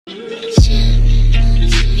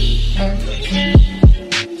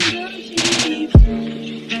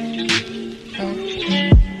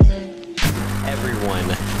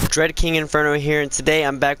Dread King Inferno here, and today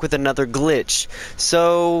I'm back with another glitch.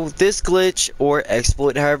 So this glitch, or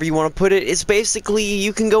exploit, however you want to put it, is basically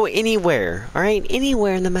you can go anywhere, alright?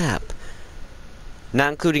 Anywhere in the map. Not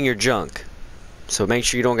including your junk. So make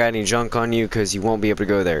sure you don't got any junk on you, because you won't be able to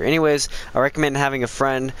go there. Anyways, I recommend having a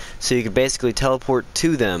friend so you can basically teleport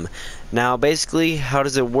to them. Now basically, how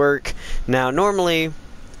does it work? Now normally,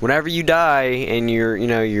 whenever you die and your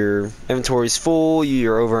inventory's full,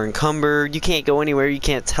 you're over encumbered, you can't go anywhere, you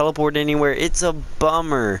can't teleport anywhere, it's a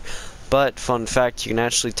bummer. But fun fact, you can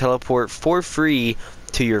actually teleport for free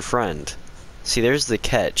to your friend. See, there's the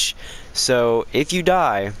catch. So if you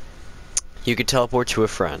die, you can teleport to a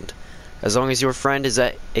friend. As long as your friend is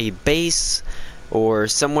at a base or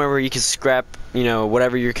somewhere where you can scrap,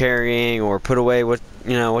 whatever you're carrying, or put away what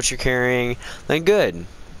you're carrying, then good.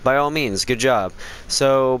 By all means, good job.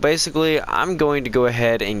 So basically, I'm going to go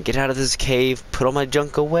ahead and get out of this cave, put all my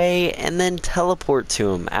junk away, and then teleport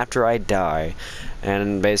to him after I die.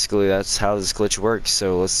 And basically, that's how this glitch works.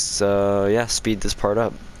 So let's speed this part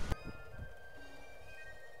up.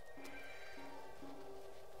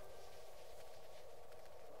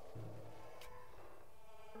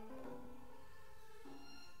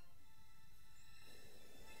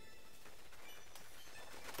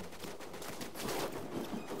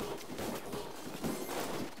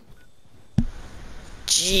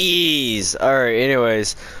 Jeez. Alright,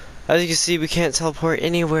 anyways, as you can see, we can't teleport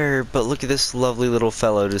anywhere, but look at this lovely little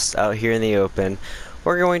fellow just out here in the open.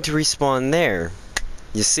 We're going to respawn there,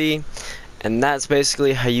 you see, and that's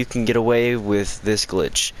basically how you can get away with this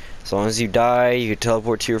glitch. As long as you die, you can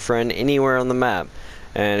teleport to your friend anywhere on the map,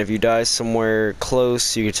 and if you die somewhere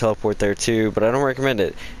close, you can teleport there too, but I don't recommend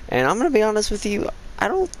it. And I'm gonna be honest with you, I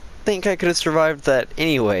don't think I could have survived that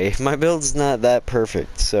anyway. My build's not that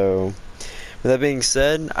perfect, so with that being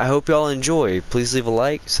said, I hope y'all enjoy. Please leave a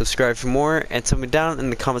like, subscribe for more, and tell me down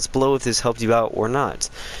in the comments below if this helped you out or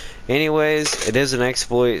not. Anyways, it is an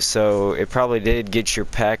exploit, so it probably did get your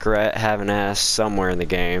pack rat having ass somewhere in the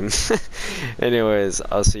game. Anyways,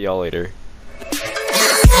 I'll see y'all later.